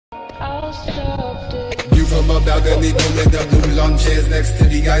View from a balcony, pulling the blue lawn chairs next to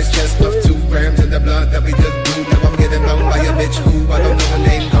the ice chest. Stuff 2 grams in the blunt that we just blew. Now I'm getting blown by a bitch who I don't know her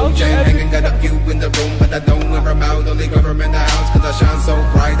name. Gold chain hanging, got a few in the room, but I don't wear them out. Only cover them in the house, cause I shine so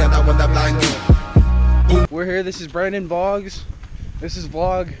bright that I wanna blind you. We're here, this is Brandon Vlogs. This is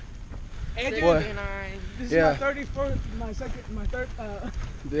Vlog. What? This is my 31st, my third,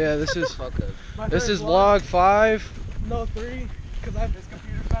 yeah, this is this is Vlog 5. No, 3, because I have this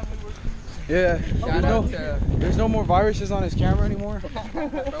computer family working. Yeah. Shout out to There's no more viruses on his camera anymore.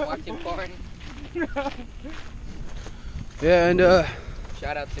 for watching porn. Yeah, and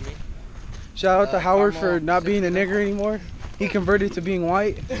Shout out to me. shout out to Howard Carmel, for not being a nigger anymore. He converted to being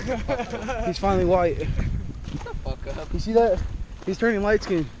white. He's finally white. Fuck up. You see that? He's turning light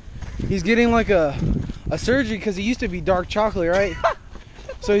skin. He's getting like a surgery because he used to be dark chocolate, right?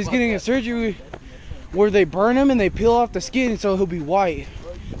 So he's getting a surgery where they burn him and they peel off the skin so he'll be white.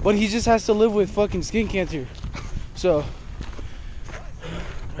 But he just has to live with fucking skin cancer. So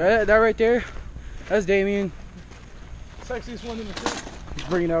that right there, that's Damien. Sexiest one in the crew. He's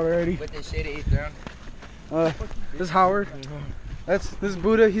bringing it out already. With this shit he's thrown. This is Howard. This is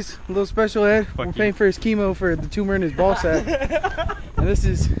Buddha. He's a little special ed. We're paying for his chemo for the tumor in his ball sack. And this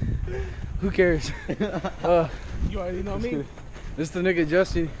is, who cares? You already know me. This is the nigga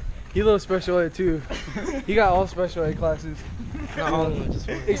Justin. He a little special ed too. He got all special ed classes. Not all of them, just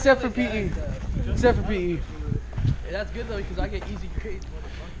one. Except for PE. Except for PE. That's good though, because I get easy grades.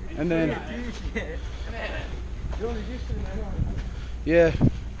 And then, yeah.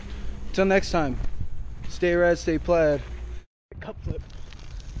 Till next time. Stay rad, stay plaid. Cup flip.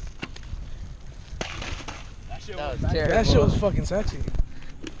 That was terrible. That shit was fucking sexy.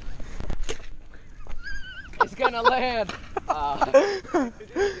 It's gonna land.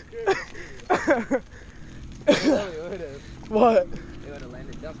 What? It would have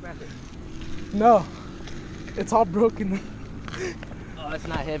landed. Don't smash it. No. It's all broken. Oh, it's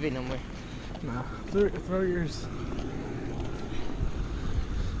not heavy no more. Nah. Throw yours.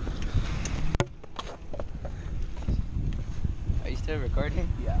 Are you still recording?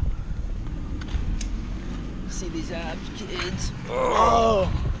 Yeah. See these abs, kids. Oh.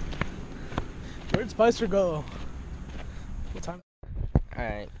 Where'd Spicer go? What time?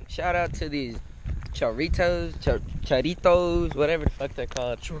 Alright, shout out to these choritos, choritos, whatever the fuck they're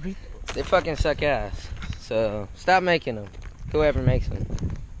called. Choritos. They fucking suck ass. So stop making them. Whoever makes them,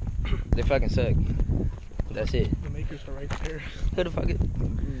 they fucking suck. That's it. The makers are right there. Who the fuck is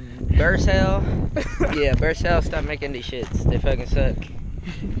Burcell? Yeah, Burcell, stop making these shits. They fucking suck.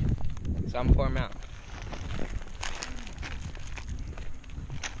 So I'm pour them out.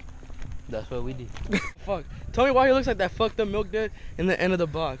 That's what we do. Fuck. Tell me why he looks like that fucked up milk dud in the end of the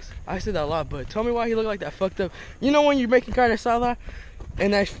box. I said that a lot, but tell me why he looked like that fucked up. You know when you're making carne asada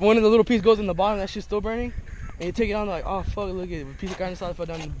and that one of the little pieces goes in the bottom, that shit's still burning? And you take it out and like, oh fuck, look at it. A piece of carne asada fell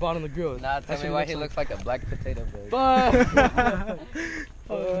down the bottom of the grill. Nah, tell me why he looks like a black potato bug. Fuck.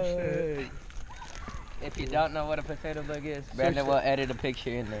 Oh shit. If you don't know what a potato bug is, Brandon will edit a picture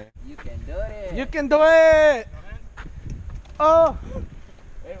in there. You can do it. You can do it! Oh!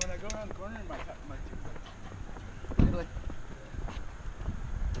 Hey, when I go around the corner, my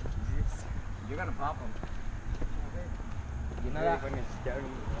You're gonna pop them. You know that when it's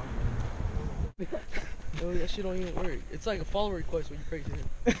starting. Oh, that shit don't even work. It's like a follow request when you pray to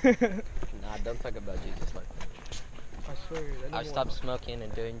him. Nah, don't talk about Jesus like that. I swear. That I stopped smoking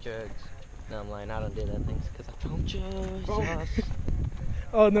and doing drugs. No, I'm lying. I don't do that things because I don't judge.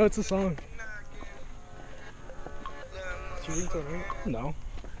 Oh no, it's a song. It's your ringtone, right? No.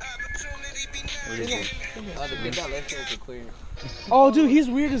 What is it? Oh, the kid that left here is clear. Oh, dude, he's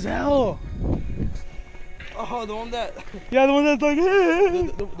weird as hell. Oh, the one that. Yeah, the one that's like.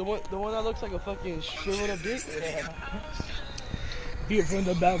 the one that looks like a fucking shriveled up dick. Yeah. View from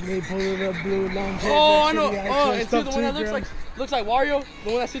the balcony, pulling up blue long hair. Oh, I know. Oh, and see the one that looks like Wario.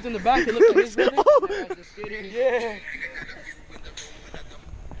 The one that sits in the back. It looks like his brother. Yeah.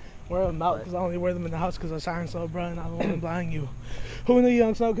 Wear them out because I only wear them in the house because I siren so bright and I don't want to blind you. Who in the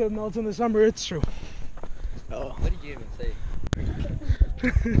young snow could melt in the summer? It's true. Oh. What did you even say?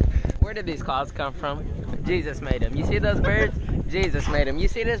 Where did these clouds come from? Jesus made them. You see those birds? Jesus made them. You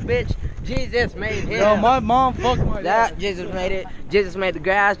see this bitch? Jesus made him. No, my mom fucked my dad. Jesus made it. Jesus made the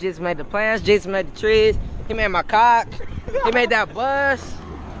grass. Jesus made the plants. Jesus made the trees. He made my cock. He made that bus.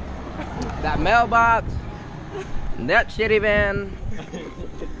 That mailbox. That shitty van.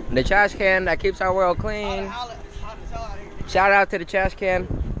 The trash can that keeps our world clean. Shout out to the trash can.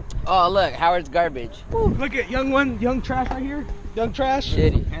 Oh, look, Howard's garbage. Ooh, look at young trash right here. Young trash.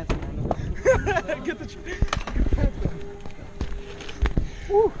 Shitty. Get the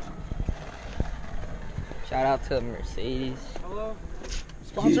Woo. Shout out to Mercedes. Hello.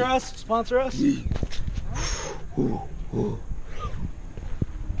 Sponsor us. Sponsor us.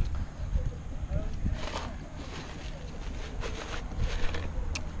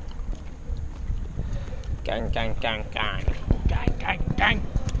 Gang, gang, gang, gang. Gang, gang, gang.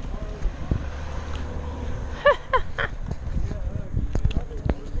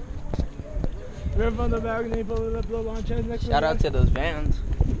 We're from the back and they pull up the launch next. Shout out to those vans.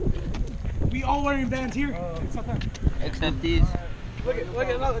 We all wearing bands here. Except these Look at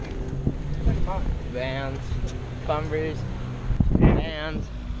Vans, Converse, Vans,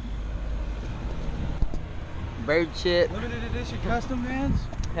 bird shit. Limited edition custom vans.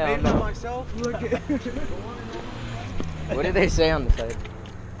 Hell Made by no. myself. Look at. What did they say on the site?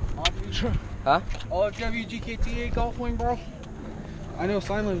 Huh? All WGKTA golf wing, bro. I know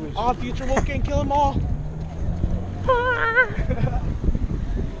sign language. All future Wolfgang, kill them all.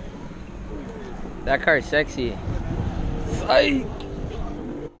 That car's sexy. Psych.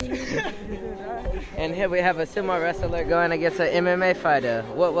 And here we have a sumo wrestler going against an MMA fighter.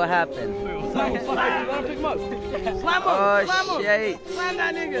 What will happen? Let him pick him up. Slam him. Oh Slam him. shit. Slam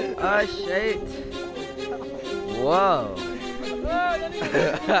that nigga. Oh shit. Whoa.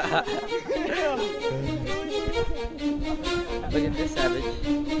 Look at this savage.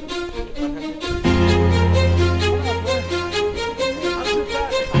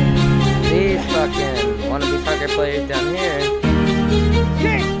 These fucking wannabe soccer players down here.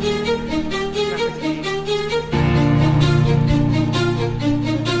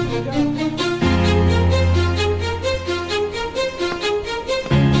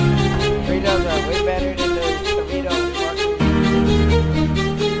 Fritos are way better than those Doritos.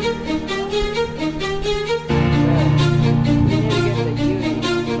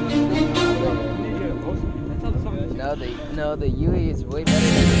 No, the Yui is way better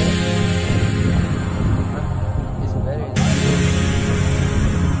than that. It's better than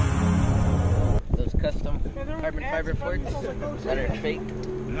those custom carbon fiber forks that are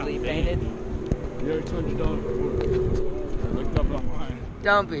fakely painted. You're $200 for I looked up online.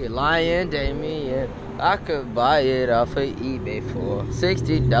 Don't be lying, Damien. I could buy it off of eBay for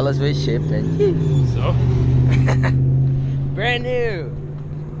 $60 with shipping. So? Brand new,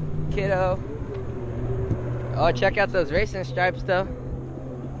 kiddo. Oh, check out those racing stripes, though.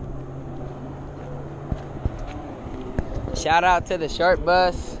 Shout out to the short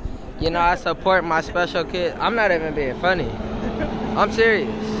bus. You know, I support my special kid. I'm not even being funny. I'm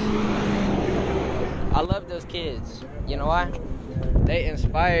serious. I love those kids. You know why? They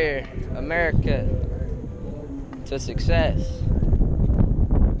inspire America to success.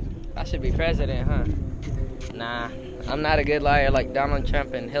 I should be president, huh? Nah, I'm not a good liar like Donald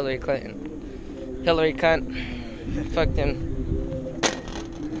Trump and Hillary Clinton. Hillary cunt. Fuck them.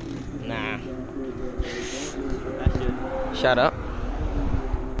 Nah. Shut up.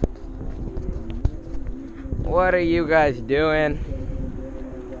 What are you guys doing?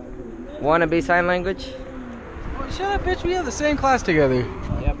 Wanna be sign language? Oh, shut up, bitch. We have the same class together.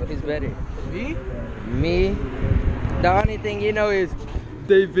 Yeah, but who's better? Me? Me? The only thing you know is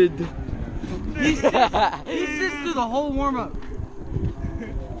David. He sits through the whole warm up.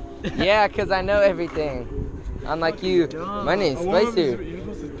 Yeah, cause I know everything. Unlike you, my name's Spicer. You're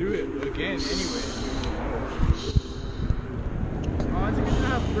supposed to do it again anyway. Oh, it's good to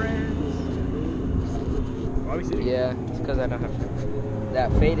have friends. Why we sitting? Yeah, it's cause I don't have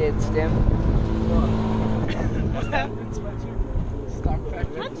that faded stem. What happened, Spicer? Stock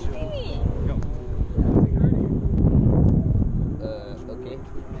factor. Okay.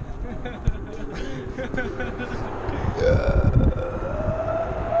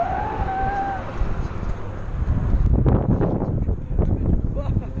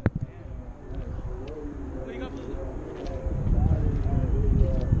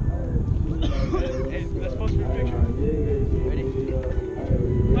 Hey, let's post your picture. Ready?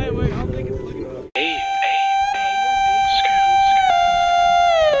 Wait, I'll take it. Look at it.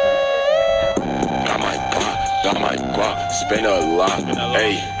 Got my guap, spin a lot,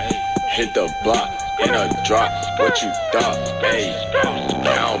 ayy. Hit the block in a drop, what you thought, ayy.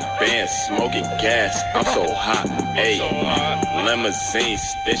 Count bands, smoking gas, I'm so hot, ayy. Limousine,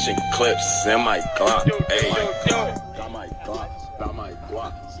 stitching clips in my Glock, ayy. Got my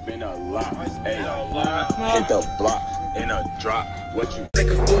guap, spin a lot, ayy. Hit the block in a drop, what you Take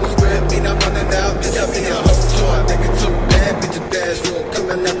a full square, mean I'm running out. Bitch, I be a whole tour. Nigga too bad, bitch, a dash roll.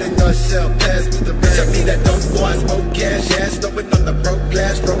 Coming up in your shell, pass me the bitch. I be that dope boy, smoke cash, ass. Throwing on the broke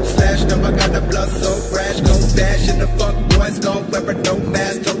glass, broke slash. Never got the blood so fresh. Go dash in the fuck boys, gon' wear a no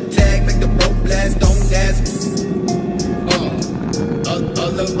mask. Toe tag, make the rope blast, don't ask.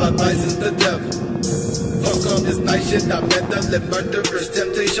 all of my vices the devil. Fuck all this nice shit, I met them, the murderers,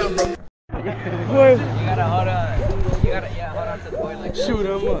 temptation, bro. You gotta hold on. You gotta, yeah, hold on to the boy like that. Shoot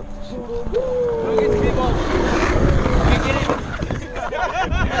him up. Look at the people.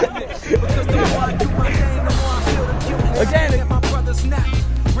 You get it? Again. My brother snap.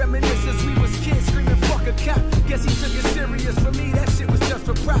 Reminiscence, we was kids screaming fuck a cop. Guess he took it serious. For me, that shit was just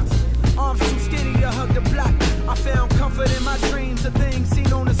for props. Arms too skinny to hug the block. I found comfort in my dreams. The things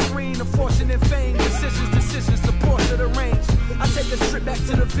seen on the screen, of fortune and fame. Decisions, support to the range. I take a trip back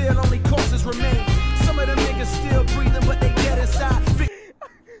to the field, only courses remain. Some of them niggas still breathing, but they get inside.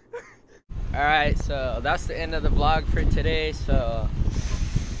 Alright, so that's the end of the vlog for today. So,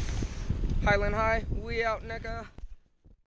 Highland High, we out, nigga.